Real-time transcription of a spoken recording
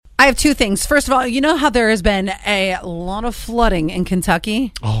I have two things. First of all, you know how there has been a lot of flooding in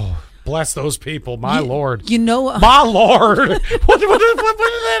Kentucky? Oh, bless those people. My Lord. You know. My Lord. What did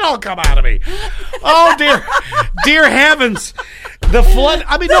that all come out of me? Oh, dear heavens. The flood.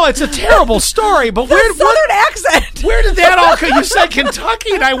 I mean, no, it's a terrible story, but Southern accent. Where did that all come? You said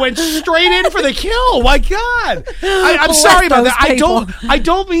Kentucky, and I went straight in for the kill. My God. I'm sorry about that. I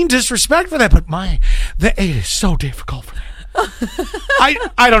don't mean disrespect for that, but it is so difficult for them.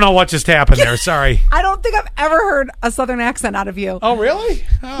 I don't know what just happened there. Sorry. I don't think I've ever heard a Southern accent out of you. Oh, really?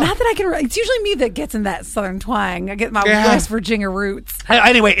 Oh. Not that I can. It's usually me that gets in that Southern twang. I get my West Virginia roots.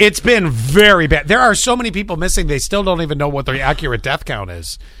 Anyway, it's been very bad. There are so many people missing. They still don't even know what the accurate death count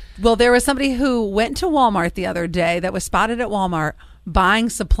is. Well, there was somebody who went to Walmart the other day that was spotted at Walmart buying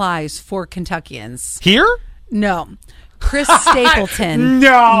supplies for Kentuckians. Here? No. Chris Stapleton.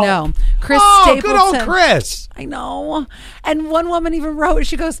 No. Chris Stapleton. Good old Chris. I know. And one woman even wrote,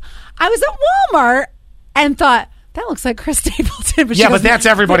 she goes, I was at Walmart and thought, that looks like Chris Stapleton. But but that's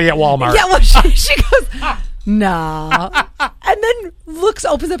everybody at Walmart. Yeah, well, she goes, no. And then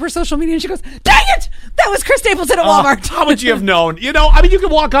opens up her social media and she goes, dang it! That was Chris Stapleton at Walmart. How would you have known? You know, I mean, you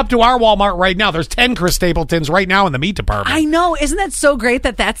can walk up to our Walmart right now. There's 10 Chris Stapletons right now in the meat department. I know. Isn't that so great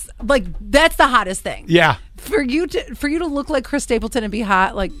that's the hottest thing? Yeah. For you to look like Chris Stapleton and be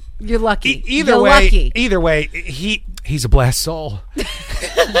hot, like, you're lucky. Either way, he's a blessed soul.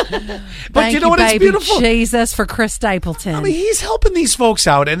 But you know what? It's beautiful. Jesus for Chris Stapleton. I mean, he's helping these folks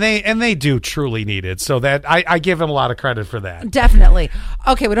out, and they do truly need it. So that I give him a lot of credit for that. Definitely.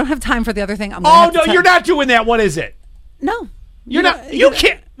 Okay, we don't have time for the other thing. You're not doing that. What is it? No, you're not. You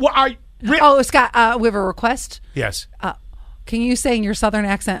can't. Well, Scott, we have a request. Yes. Can you say in your Southern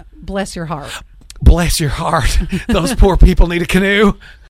accent, "Bless your heart"? Bless your heart. Those poor people need a canoe.